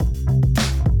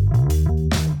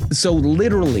So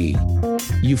literally,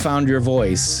 you found your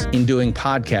voice in doing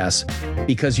podcasts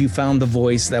because you found the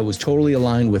voice that was totally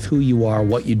aligned with who you are,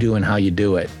 what you do, and how you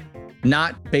do it,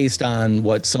 not based on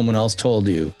what someone else told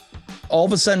you. All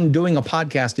of a sudden, doing a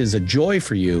podcast is a joy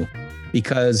for you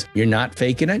because you're not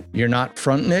faking it, you're not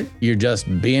fronting it, you're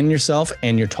just being yourself,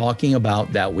 and you're talking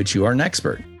about that which you are an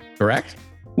expert, correct?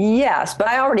 Yes, but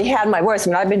I already had my voice.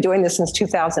 I mean, I've been doing this since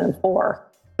 2004.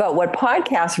 But what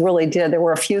podcasts really did, there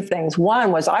were a few things.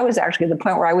 One was I was actually at the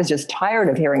point where I was just tired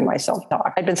of hearing myself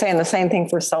talk. I'd been saying the same thing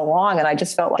for so long, and I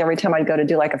just felt like every time I'd go to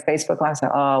do like a Facebook Live, I was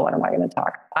like, oh, what am I going to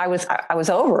talk? I was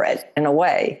over it in a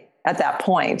way at that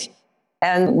point.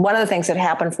 And one of the things that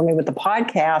happened for me with the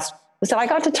podcast was that I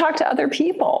got to talk to other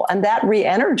people, and that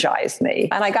re-energized me.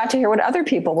 And I got to hear what other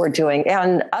people were doing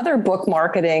and other book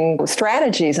marketing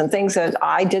strategies and things that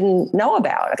I didn't know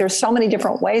about. There's so many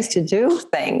different ways to do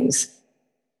things.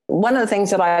 One of the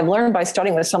things that I've learned by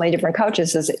studying with so many different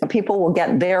coaches is people will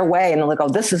get their way and they'll go,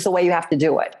 this is the way you have to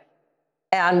do it.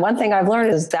 And one thing I've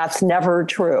learned is that's never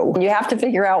true. You have to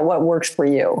figure out what works for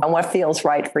you and what feels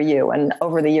right for you. And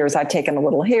over the years, I've taken a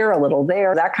little here, a little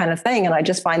there, that kind of thing. And I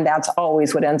just find that's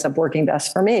always what ends up working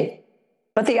best for me.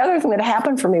 But the other thing that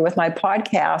happened for me with my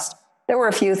podcast, there were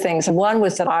a few things. One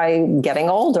was that I'm getting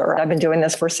older. I've been doing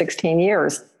this for 16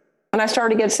 years. And I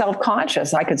started to get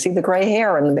self-conscious. I could see the gray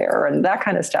hair in the mirror and that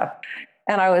kind of stuff.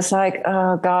 And I was like,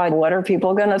 oh God, what are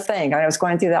people going to think? I was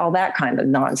going through all that kind of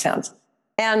nonsense.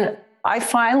 And I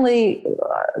finally,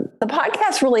 the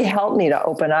podcast really helped me to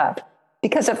open up,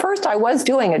 because at first I was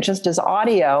doing it just as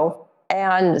audio,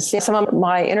 and some of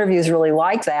my interviews really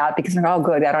liked that because I'm, oh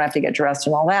good, I don't have to get dressed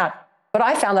and all that. But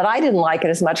I found that I didn't like it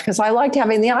as much because I liked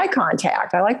having the eye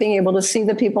contact. I like being able to see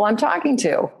the people I'm talking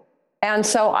to. And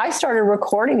so I started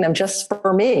recording them just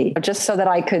for me, just so that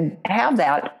I could have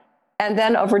that. And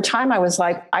then over time, I was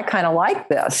like, I kind of like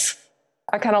this.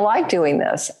 I kind of like doing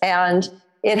this. And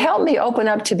it helped me open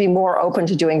up to be more open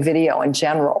to doing video in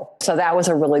general. So that was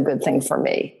a really good thing for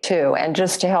me too. And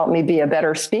just to help me be a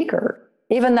better speaker,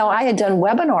 even though I had done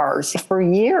webinars for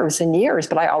years and years,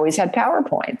 but I always had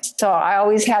PowerPoints. So I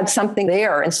always had something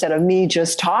there instead of me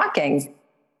just talking.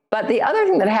 But the other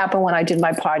thing that happened when I did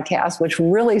my podcast, which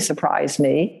really surprised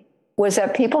me, was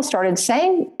that people started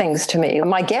saying things to me.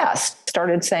 My guests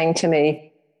started saying to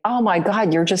me, oh my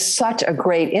God, you're just such a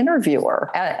great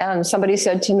interviewer. And somebody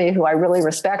said to me, who I really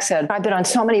respect, said, I've been on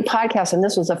so many podcasts, and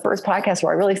this was the first podcast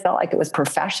where I really felt like it was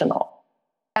professional.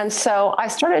 And so I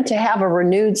started to have a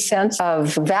renewed sense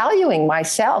of valuing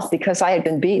myself because I had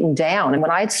been beaten down. And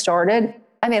when I started,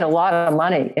 I made a lot of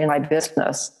money in my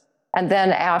business. And then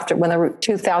when the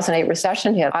 2008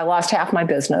 recession hit, I lost half my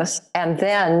business. And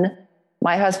then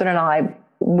my husband and I,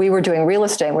 we were doing real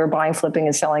estate. We were buying, flipping,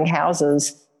 and selling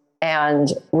houses. And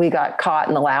we got caught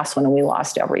in the last one, and we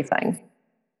lost everything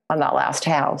on that last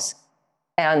house.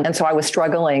 And so I was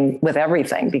struggling with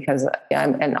everything because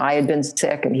I had been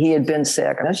sick and he had been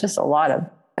sick. And it's just a lot of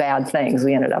bad things.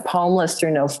 We ended up homeless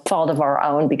through no fault of our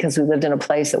own because we lived in a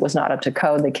place that was not up to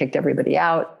code. They kicked everybody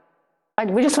out.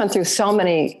 We just went through so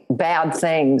many bad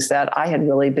things that I had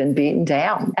really been beaten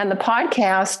down. And the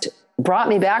podcast brought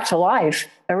me back to life.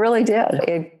 It really did.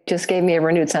 It just gave me a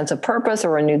renewed sense of purpose, a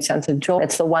renewed sense of joy.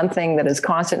 It's the one thing that is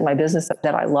constant in my business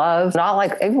that I love. Not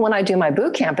like, even when I do my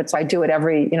boot camp, I do it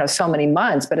every, so many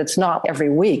months, but it's not every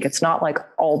week. It's not like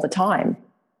all the time.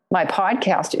 My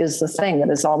podcast is the thing that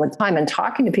is all the time. And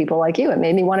talking to people like you, it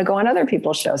made me want to go on other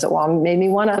people's shows. It made me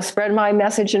want to spread my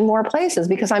message in more places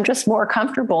because I'm just more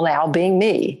comfortable now being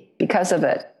me because of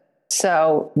it.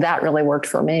 So that really worked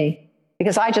for me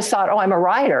because I just thought, oh, I'm a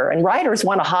writer, and writers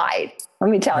want to hide. Let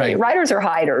me tell you, writers are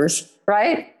hiders,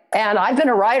 right? And I've been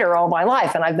a writer all my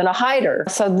life, and I've been a hider.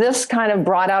 So this kind of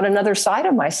brought out another side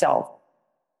of myself.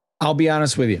 I'll be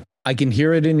honest with you. I can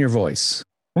hear it in your voice.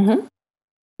 Mm-hmm.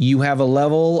 You have a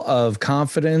level of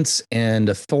confidence and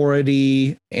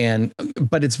authority,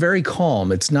 but it's very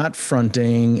calm. It's not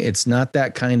fronting. It's not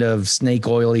that kind of snake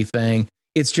oily thing.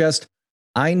 It's just,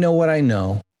 I know what I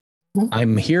know. Mm-hmm.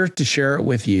 I'm here to share it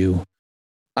with you.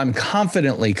 I'm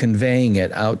confidently conveying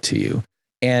it out to you.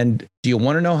 And do you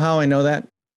want to know how I know that?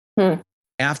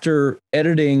 After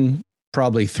editing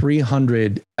probably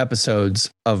 300 episodes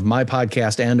of my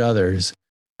podcast and others,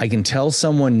 I can tell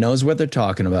someone knows what they're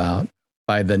talking about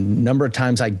by the number of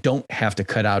times I don't have to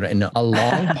cut out a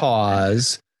long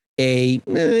pause, and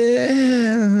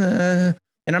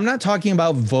I'm not talking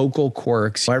about vocal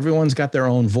quirks. Everyone's got their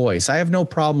own voice. I have no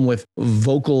problem with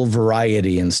vocal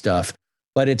variety and stuff,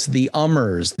 but it's the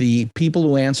ummers, the people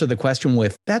who answer the question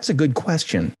with, that's a good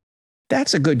question.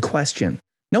 That's a good question.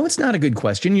 No, it's not a good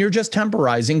question. You're just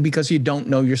temporizing because you don't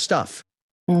know your stuff.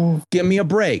 Give me a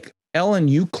break. Ellen,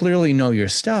 you clearly know your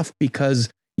stuff because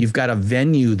you've got a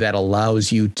venue that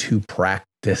allows you to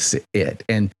practice it.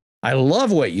 And I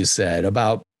love what you said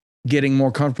about getting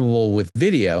more comfortable with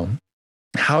video.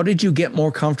 How did you get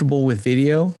more comfortable with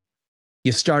video?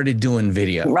 You started doing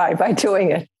video. Right, by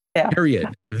doing it. Yeah.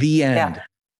 Period. The end. Yeah.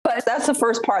 But that's the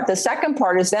first part. The second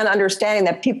part is then understanding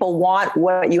that people want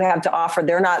what you have to offer.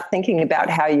 They're not thinking about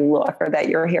how you look or that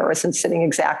your hair isn't sitting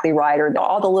exactly right or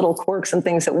all the little quirks and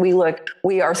things that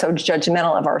we are so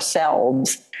judgmental of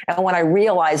ourselves. And when I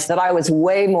realized that I was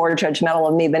way more judgmental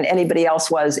of me than anybody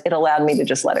else was, it allowed me to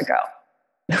just let it go.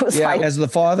 It was as the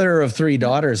father of 3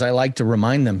 daughters, I like to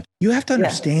remind them, you have to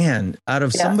understand out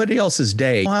of somebody else's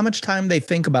day, how much time they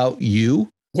think about you.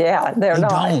 Yeah, they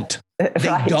don't.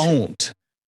 They don't.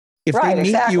 If they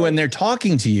meet you and they're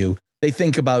talking to you, they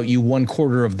think about you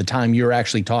 1/4 of the time you're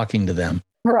actually talking to them.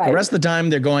 Right. The rest of the time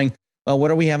they're going, oh,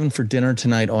 what are we having for dinner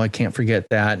tonight? Oh, I can't forget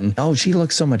that. And oh, she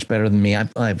looks so much better than me.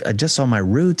 I just saw my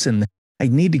roots and I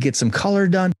need to get some color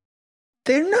done.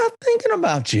 They're not thinking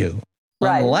about you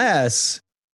unless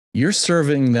you're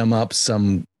serving them up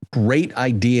some great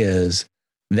ideas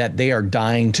that they are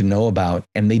dying to know about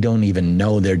and they don't even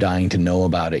know they're dying to know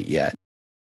about it yet.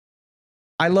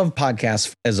 I love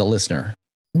podcasts as a listener,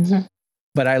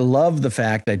 but I love the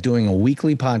fact that doing a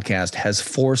weekly podcast has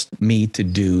forced me to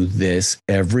do this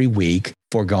every week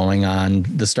for going on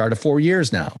the start of 4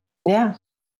 years now. Yeah.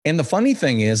 And the funny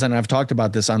thing is, and I've talked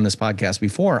about this on this podcast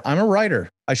before, I'm a writer.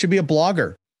 I should be a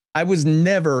blogger. I was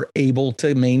never able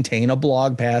to maintain a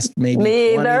blog past maybe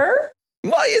Me either.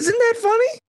 Well, isn't that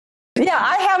funny? Yeah,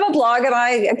 I have a blog and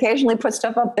I occasionally put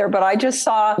stuff up there, but I just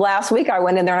saw last week I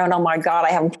went in there and I went, oh my God,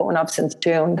 I haven't put one up since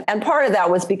June. And part of that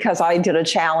was because I did a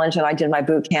challenge and I did my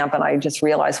boot camp and I just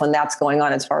realized when that's going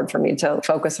on, it's hard for me to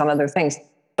focus on other things.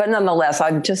 But nonetheless,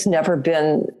 I've just never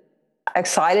been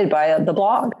excited by the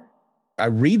blog. I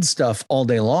read stuff all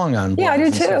day long on blogs I do too.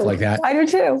 And stuff like that. I do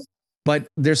too. But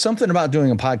there's something about doing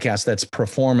a podcast that's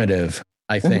performative,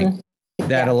 I think,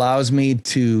 that allows me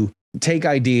to take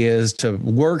ideas, to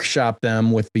workshop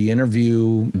them with the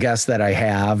interview guests that I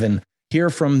have and hear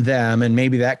from them. And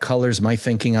maybe that colors my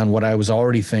thinking on what I was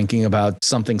already thinking about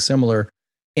something similar.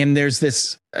 And there's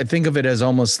this, I think of it as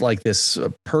almost like this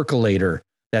percolator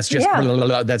that's just,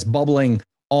 that's bubbling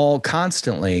all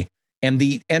constantly. And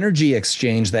the energy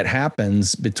exchange that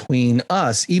happens between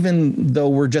us, even though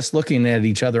we're just looking at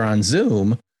each other on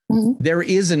Zoom, there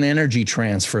is an energy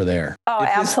transfer there. Oh,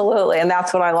 absolutely. And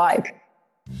that's what I like.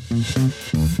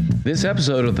 This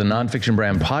episode of the Nonfiction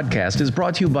Brand podcast is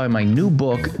brought to you by my new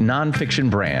book, Nonfiction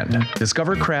Brand.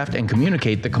 Discover, craft, and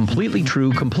communicate the completely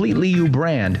true, completely you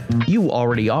brand you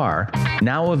already are,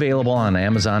 now available on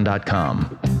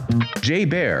Amazon.com. Jay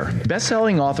Baer,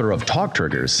 best-selling author of Talk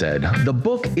Triggers, said, "The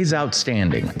book is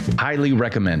outstanding, highly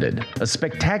recommended, a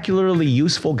spectacularly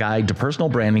useful guide to personal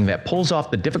branding that pulls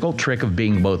off the difficult trick of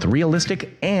being both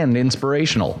realistic and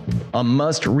inspirational. A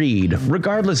must-read,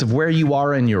 regardless of where you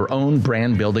are in your own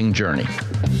brand-building journey."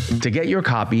 To get your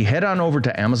copy, head on over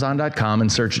to Amazon.com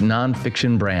and search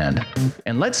Nonfiction Brand.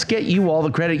 And let's get you all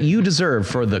the credit you deserve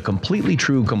for the completely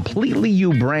true, completely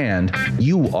you brand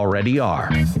you already are.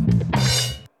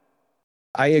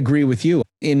 I agree with you.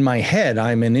 In my head,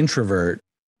 I'm an introvert,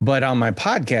 but on my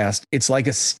podcast, it's like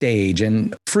a stage.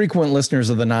 And frequent listeners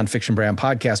of the Nonfiction Brand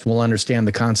podcast will understand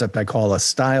the concept I call a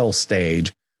style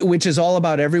stage, which is all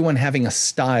about everyone having a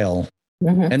style.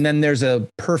 And then there's a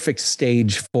perfect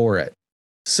stage for it.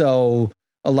 So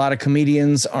a lot of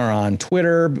comedians are on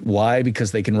Twitter. Why?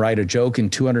 Because they can write a joke in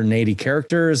 280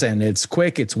 characters and it's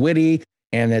quick, it's witty,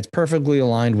 and it's perfectly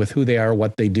aligned with who they are,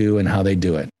 what they do, and how they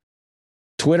do it.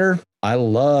 Twitter, I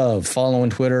love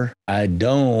following Twitter. I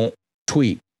don't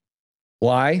tweet.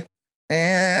 Why?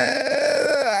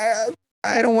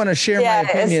 I don't want to share my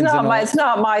opinions. It's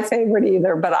not my favorite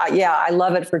either, but I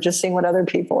love it for just seeing what other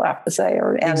people have to say.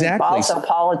 And also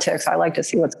politics. I like to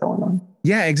see what's going on.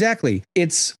 Yeah, exactly.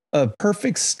 It's a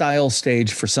perfect style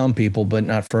stage for some people, but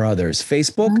not for others.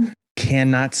 Facebook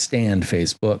cannot stand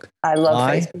Facebook. I love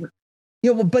Facebook.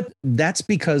 Yeah, well, but that's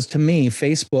because to me,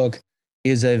 Facebook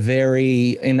is a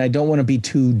very, and I don't want to be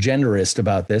too generous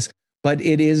about this, but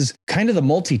it is kind of the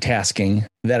multitasking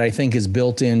that I think is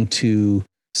built into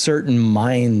certain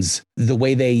minds, the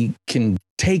way they can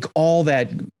take all that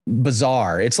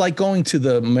bazaar. It's like going to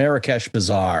the Marrakesh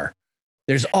Bazaar.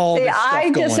 There's all this stuff I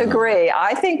going disagree. on.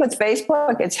 I think with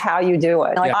Facebook, it's how you do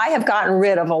it. I have gotten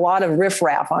rid of a lot of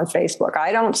riffraff on Facebook.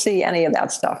 I don't see any of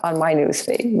that stuff on my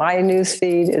newsfeed. My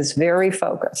newsfeed is very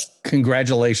focused.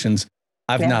 Congratulations.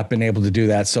 I've not been able to do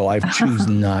that, so I choose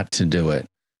not to do it.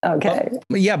 Okay.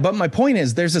 But my point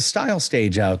is there's a style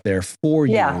stage out there for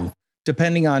you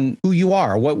depending on who you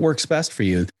are, what works best for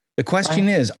you. The question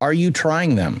is, are you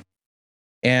trying them?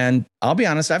 And I'll be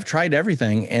honest, I've tried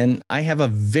everything, and I have a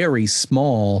very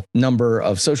small number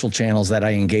of social channels that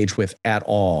I engage with at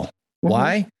all.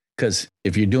 Why? Because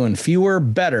if you're doing fewer,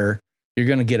 better, you're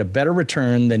going to get a better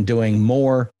return than doing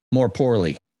more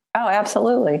poorly. Oh,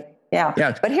 absolutely. Yeah.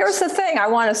 But here's the thing I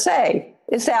want to say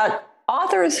is that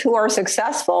authors who are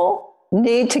successful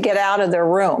need to get out of their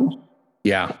room.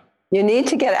 Yeah. You need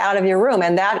to get out of your room.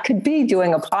 And that could be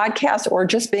doing a podcast or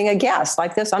just being a guest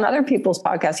like this on other people's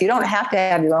podcasts. You don't have to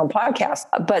have your own podcast,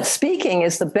 but speaking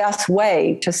is the best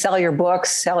way to sell your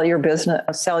books, sell your business,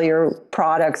 sell your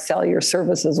products, sell your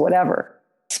services, whatever.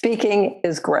 Speaking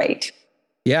is great.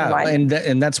 Yeah. Right?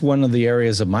 And that's one of the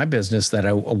areas of my business that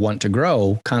I want to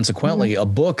grow. Consequently, a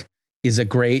book is a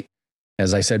great,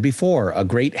 as I said before, a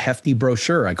great hefty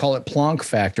brochure. I call it plonk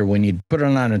factor. When you put it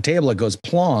on a table, it goes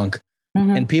plonk.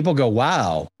 And people go,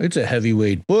 wow, it's a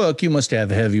heavyweight book. You must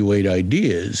have heavyweight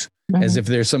ideas, as if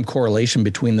there's some correlation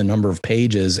between the number of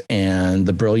pages and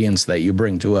the brilliance that you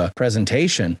bring to a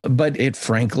presentation. But it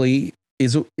frankly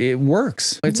it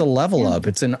works. It's a level up.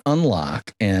 It's an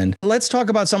unlock. And let's talk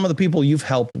about some of the people you've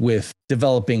helped with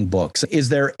developing books. Is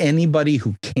there anybody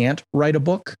who can't write a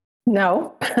book?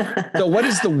 No. So what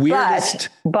is the weirdest?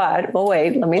 But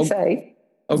wait, let me say.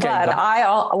 Okay,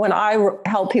 but when I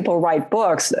help people write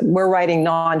books, we're writing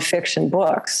nonfiction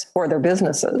books for their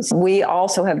businesses. We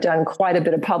also have done quite a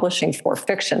bit of publishing for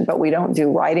fiction, but we don't do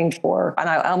writing for,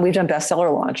 and we've done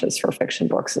bestseller launches for fiction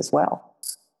books as well.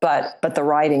 But the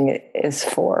writing is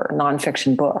for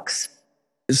nonfiction books.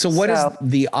 So what is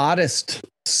the oddest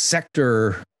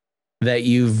sector that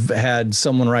you've had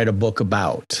someone write a book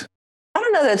about? I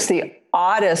don't know that's the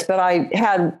oddest, but I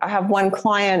have one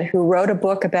client who wrote a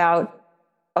book about,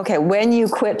 okay, when you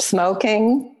quit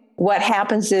smoking, what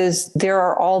happens is there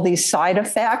are all these side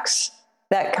effects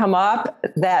that come up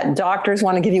that doctors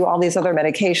want to give you all these other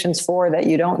medications for that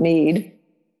you don't need.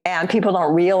 And people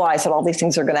don't realize that all these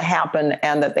things are going to happen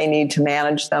and that they need to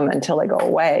manage them until they go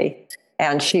away.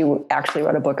 And she actually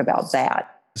wrote a book about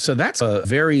that. So that's a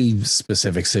very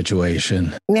specific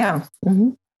situation. Yeah.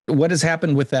 What has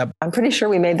happened with that? I'm pretty sure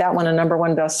we made that one a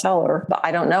 #1 bestseller, but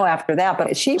I don't know after that.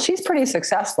 But she's pretty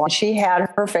successful. She had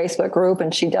her Facebook group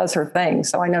and she does her thing.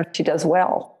 So I know she does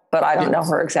well, but I don't know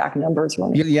her exact numbers.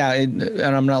 Yeah. And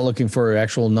I'm not looking for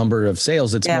actual number of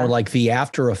sales. It's more like the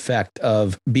after effect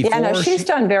of before. Yeah, no, she's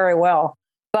done very well.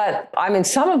 But I mean,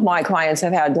 some of my clients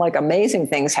have had like amazing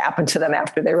things happen to them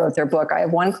after they wrote their book. I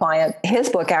have one client, his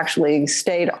book actually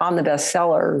stayed on the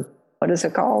bestseller. What is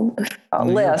it called?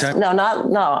 List.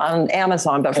 On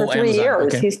Amazon, but for 3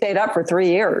 years. Okay. He stayed up for 3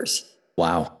 years.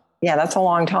 Wow. Yeah, that's a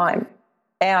long time.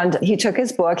 And he took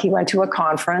his book, he went to a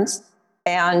conference,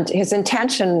 and his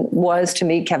intention was to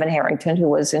meet Kevin Harrington, who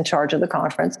was in charge of the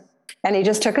conference. And he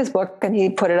just took his book and he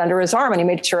put it under his arm and he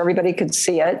made sure everybody could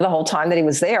see it the whole time that he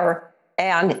was there.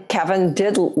 And Kevin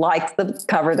did like the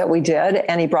cover that we did,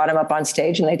 and he brought him up on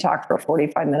stage and they talked for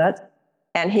 45 minutes.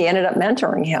 And he ended up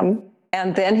mentoring him.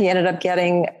 And then he ended up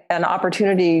getting an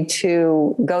opportunity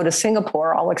to go to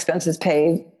Singapore, all expenses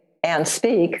paid, and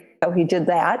speak. So he did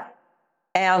that.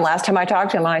 And last time I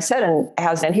talked to him, I said,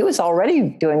 and he was already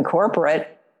doing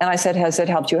corporate. And I said, has it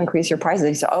helped you increase your prices?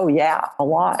 He said, oh yeah, a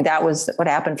lot. That was what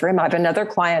happened for him. I have another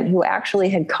client who actually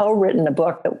had co-written a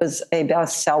book that was a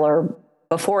bestseller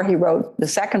before he wrote the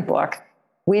second book.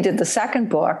 We did the second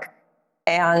book,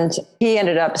 and he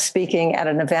ended up speaking at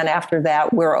an event after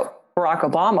that where Barack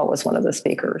Obama was one of the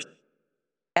speakers.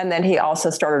 And then he also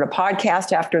started a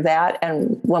podcast after that.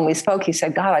 And when we spoke, he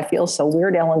said, God, I feel so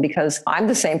weird, Ellen, because I'm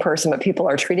the same person, but people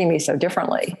are treating me so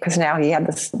differently. Because now he had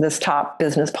this top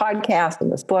business podcast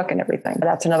and this book and everything.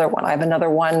 That's another one. I have another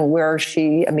one where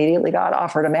she immediately got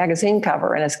offered a magazine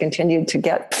cover and has continued to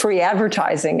get free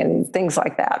advertising and things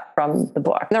like that from the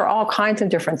book. There are all kinds of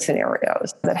different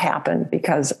scenarios that happen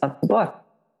because of the book.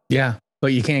 Yeah,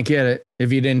 but you can't get it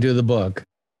if you didn't do the book.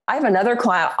 I have another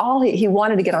client, he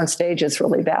wanted to get on stages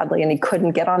really badly, and he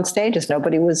couldn't get on stages.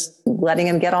 Nobody was letting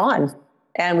him get on.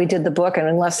 And we did the book, and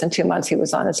in less than 2 months, he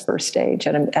was on his first stage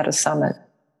at a summit.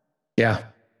 Yeah.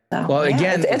 So, well,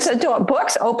 again, it's a door.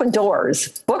 Books open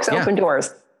doors. Books open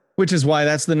doors. Which is why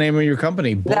that's the name of your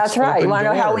company. Books That's right. You want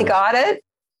to know how we got it?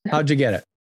 How'd you get it?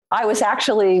 I was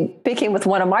actually speaking with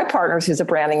one of my partners who's a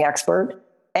branding expert.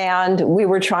 And we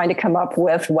were trying to come up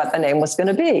with what the name was going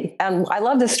to be. And I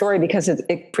love this story because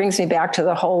it brings me back to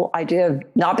the whole idea of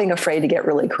not being afraid to get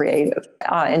really creative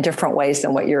in different ways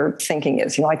than what your thinking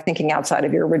is. You know, like thinking outside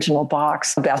of your original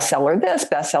box, bestseller this,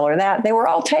 bestseller that. They were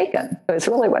all taken. So it's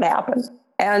really what happened.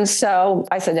 And so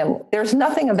I said to him, there's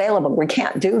nothing available. We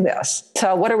can't do this.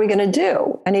 So what are we going to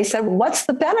do? And he said, what's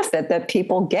the benefit that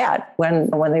people get when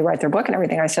they write their book and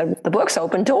everything? I said, the books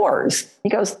open doors. He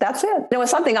goes, that's it. It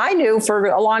was something I knew for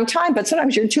a long time, but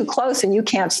sometimes you're too close and you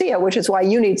can't see it, which is why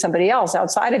you need somebody else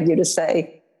outside of you to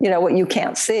say, what you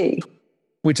can't see.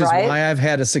 Which is why I've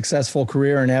had a successful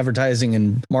career in advertising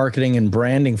and marketing and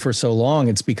branding for so long.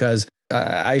 It's because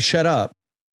I shut up.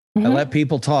 I let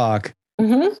people talk.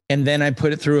 And then I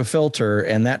put it through a filter,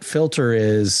 and that filter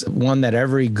is one that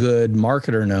every good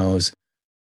marketer knows.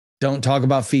 Don't talk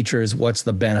about features. What's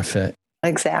the benefit?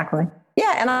 Exactly.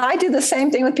 Yeah. And I do the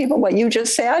same thing with people, what you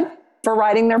just said, for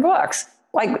writing their books.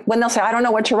 Like when they'll say, I don't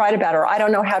know what to write about, or I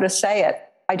don't know how to say it.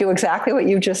 I do exactly what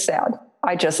you just said.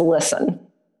 I just listen.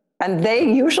 And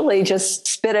they usually just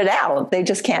spit it out. They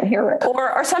just can't hear it.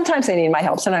 Or sometimes they need my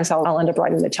help. Sometimes I'll end up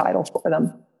writing the title for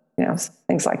them,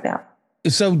 things like that.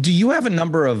 So do you have a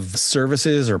number of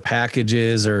services or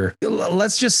packages, or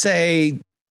let's just say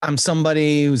I'm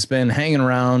somebody who's been hanging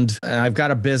around and I've got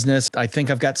a business. I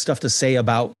think I've got stuff to say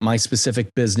about my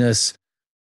specific business.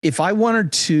 If I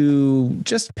wanted to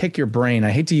just pick your brain,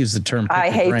 I hate to use the term. I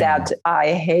hate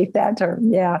that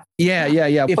term. Yeah.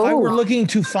 Yeah. If I were looking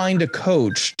to find a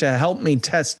coach to help me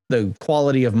test the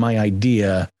quality of my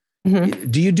idea,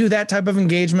 do you do that type of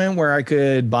engagement where I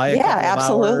could buy a couple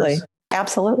absolutely. of hours?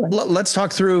 Absolutely. Let's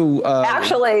talk through.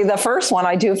 Actually, the first one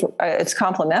I do, it's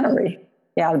complimentary.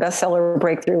 Yeah, the bestseller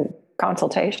breakthrough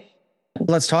consultation.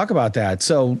 Let's talk about that.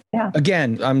 So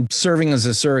again, I'm serving as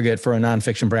a surrogate for a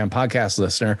Nonfiction Brand podcast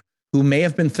listener who may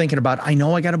have been thinking about, I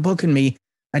know I got a book in me.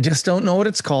 I just don't know what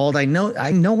it's called. I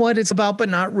know what it's about, but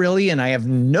not really. And I have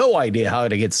no idea how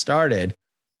to get started.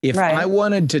 If I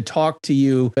wanted to talk to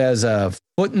you as a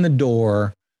foot in the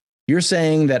door, you're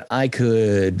saying that I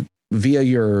could, via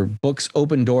your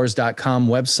booksopendoors.com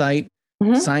website,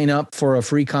 sign up for a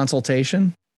free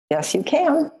consultation? Yes, you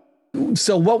can.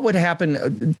 So what would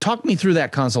happen? Talk me through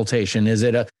that consultation.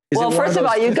 First of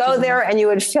all, you go there and you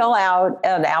would fill out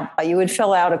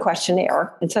a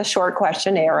questionnaire. It's a short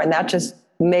questionnaire, and that just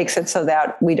makes it so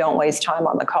that we don't waste time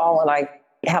on the call. And I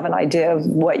have an idea of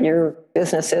what your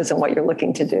business is and what you're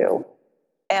looking to do,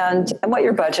 and what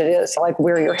your budget is, like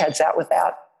where your head's at with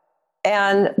that.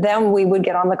 And then we would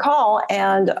get on the call,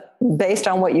 and based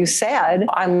on what you said,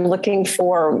 I'm looking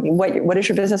for what is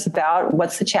your business about?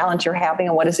 What's the challenge you're having,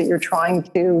 and what is it you're trying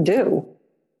to do?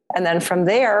 And then from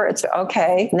there, it's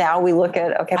okay. Now we look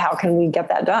at, how can we get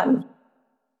that done?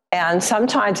 And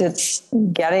sometimes it's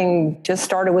getting just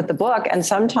started with the book. And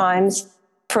sometimes,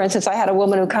 for instance, I had a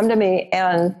woman who come to me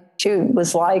and she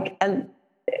was like, and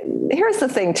here's the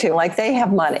thing too, like they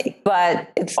have money,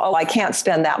 but it's, I can't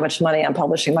spend that much money on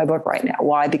publishing my book right now.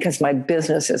 Why? Because my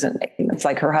business isn't making it. It's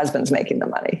like her husband's making the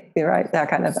money, right? That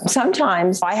kind of thing.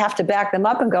 Sometimes I have to back them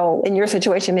up and go, in your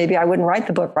situation, maybe I wouldn't write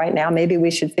the book right now. Maybe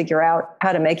we should figure out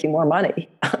how to make you more money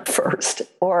first,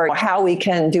 or how we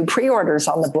can do pre-orders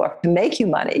on the book to make you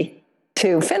money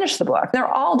to finish the book. There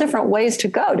are all different ways to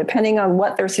go depending on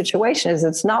what their situation is.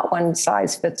 It's not one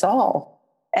size fits all.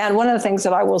 And one of the things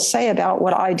that I will say about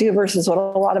what I do versus what a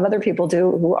lot of other people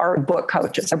do who are book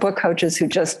coaches, they're book coaches who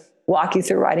just walk you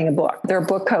through writing a book. They're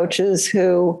book coaches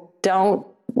who don't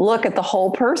look at the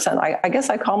whole person. I guess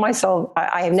I call myself,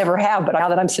 I never have, but now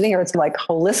that I'm sitting here, it's like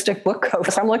holistic book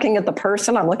coach. I'm looking at the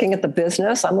person, I'm looking at the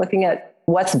business, I'm looking at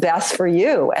what's best for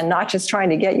you, and not just trying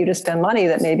to get you to spend money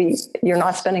that maybe you're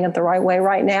not spending it the right way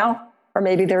right now, or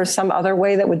maybe there's some other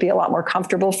way that would be a lot more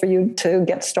comfortable for you to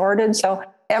get started. So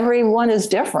everyone is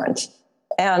different.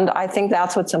 And I think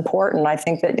that's what's important. I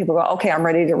think that people go, okay, I'm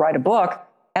ready to write a book.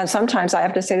 And sometimes I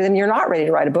have to say to them, you're not ready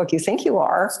to write a book. You think you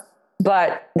are,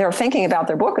 but their thinking about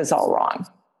their book is all wrong.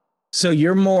 So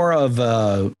you're more of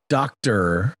a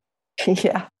doctor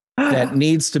that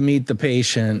needs to meet the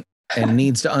patient and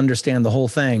needs to understand the whole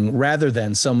thing, rather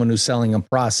than someone who's selling a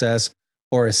process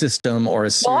or a system or a...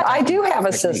 Well, I do have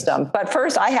a system, but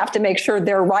first I have to make sure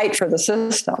they're right for the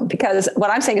system, because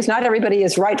what I'm saying is not everybody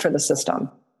is right for the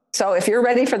system. So if you're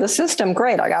ready for the system,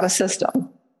 great, I got a system.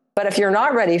 But if you're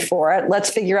not ready for it, let's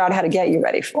figure out how to get you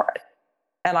ready for it.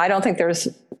 And I don't think there's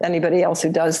anybody else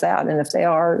who does that. And if they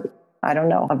are, I don't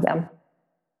know of them.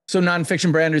 So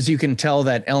Nonfiction Branders, you can tell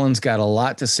that Ellen's got a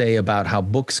lot to say about how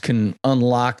books can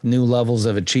unlock new levels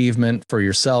of achievement for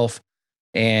yourself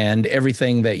and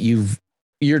everything that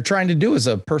you're trying to do as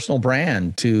a personal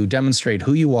brand to demonstrate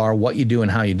who you are, what you do,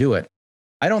 and how you do it.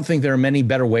 I don't think there are many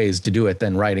better ways to do it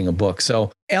than writing a book.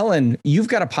 So Ellen, you've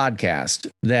got a podcast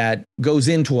that goes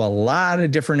into a lot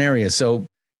of different areas. So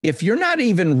if you're not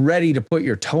even ready to put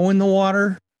your toe in the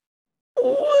water,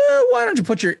 why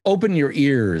don't you open your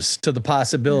ears to the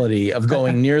possibility of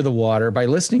going near the water by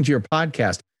listening to your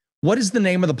podcast? What is the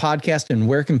name of the podcast and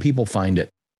where can people find it?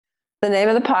 The name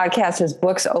of the podcast is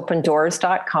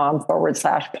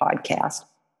booksopendoors.com/podcast.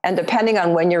 And depending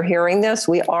on when you're hearing this,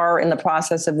 we are in the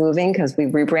process of moving because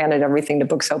we've rebranded everything to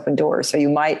Books Open Doors. So you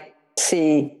might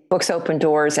see Books Open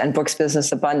Doors and Books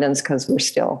Business Abundance because we're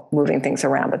still moving things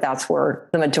around, but that's where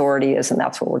the majority is and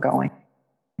that's where we're going.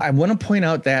 I want to point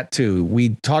out that too.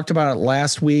 We talked about it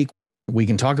last week. We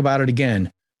can talk about it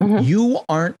again. Mm-hmm. You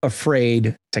aren't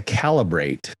afraid to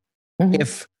calibrate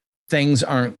if things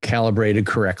aren't calibrated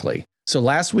correctly. So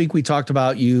last week we talked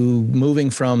about you moving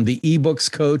from the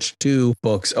eBooks coach to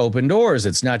Books Open Doors.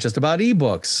 It's not just about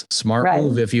eBooks. Smart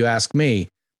move, if you ask me.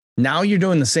 Now you're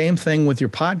doing the same thing with your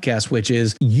podcast, which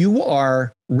is you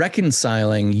are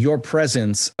reconciling your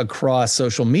presence across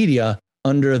social media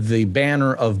under the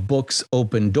banner of Books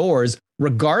Open Doors,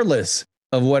 regardless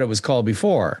of what it was called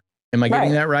before. Am I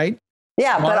getting that right?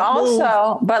 Yeah,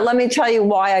 but let me tell you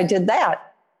why I did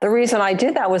that. The reason I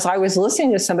did that was I was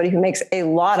listening to somebody who makes a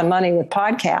lot of money with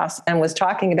podcasts and was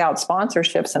talking about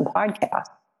sponsorships and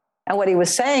podcasts. And what he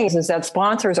was saying is that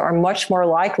sponsors are much more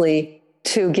likely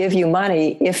to give you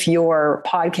money if your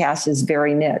podcast is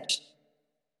very niche.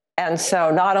 And so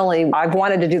not only I've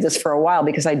wanted to do this for a while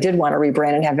because I did want to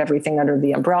rebrand and have everything under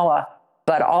the umbrella,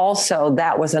 but also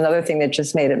that was another thing that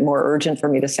just made it more urgent for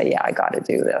me to say, yeah, I got to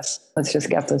do this. Let's just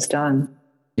get this done.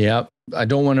 Yep. I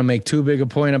don't want to make too big a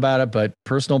point about it, but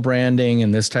personal branding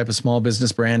and this type of small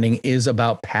business branding is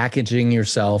about packaging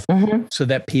yourself so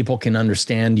that people can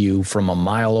understand you from a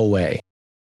mile away.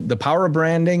 The power of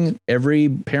branding, every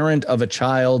parent of a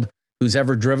child who's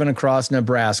ever driven across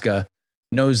Nebraska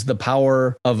knows the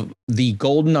power of the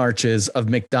golden arches of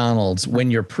McDonald's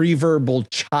when your pre-verbal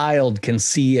child can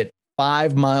see it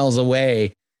 5 miles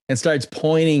away and starts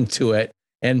pointing to it.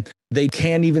 And they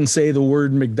can't even say the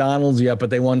word McDonald's yet, but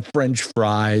they want French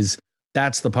fries.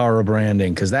 That's the power of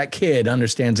branding because that kid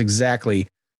understands exactly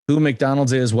who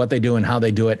McDonald's is, what they do and how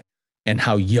they do it, and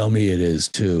how yummy it is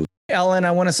too. Ellen, I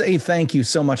want to say thank you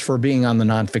so much for being on the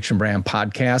Nonfiction Brand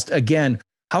podcast. Again,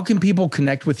 how can people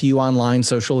connect with you online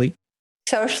socially?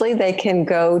 Socially, they can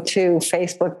go to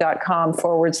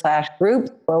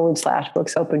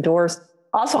facebook.com/group/Books Open Doors.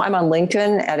 Also, I'm on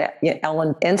LinkedIn at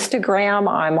Ellen. Instagram,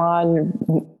 I'm on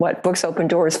Books Open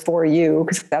Doors for you,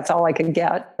 because that's all I could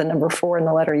get, the number 4 and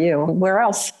the letter U. Where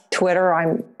else? Twitter,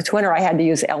 I had to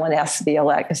use Ellen S.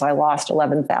 Violette because I lost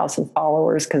 11,000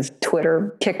 followers because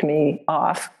Twitter kicked me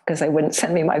off because they wouldn't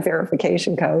send me my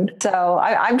verification code. So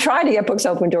I'm trying to get Books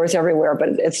Open Doors everywhere,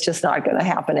 but it's just not going to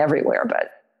happen everywhere.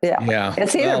 But yeah.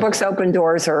 It's either Books Open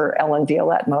Doors or Ellen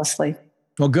Violette mostly.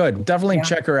 Well, good. Definitely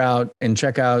check her out and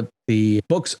check out the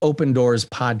Books Open Doors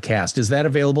podcast. Is that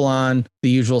available on the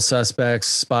usual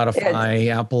suspects, Spotify,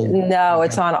 Apple? No,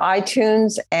 it's on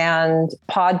iTunes and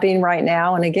Podbean right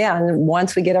now. And again,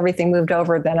 once we get everything moved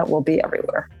over, then it will be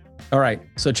everywhere. All right.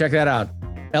 So check that out.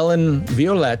 Ellen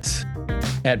Violette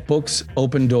at Books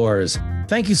Open Doors.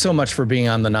 Thank you so much for being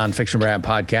on the Nonfiction Brand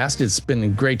podcast. It's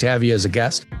been great to have you as a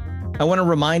guest. I want to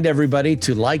remind everybody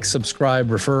to like,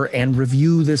 subscribe, refer, and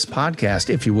review this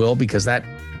podcast, if you will, because that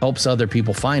helps other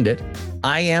people find it.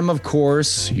 I am, of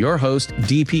course, your host,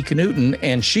 DP Knudten,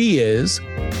 and she is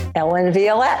Ellen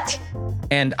Violette.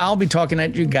 And I'll be talking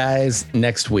at you guys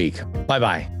next week.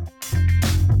 Bye-bye.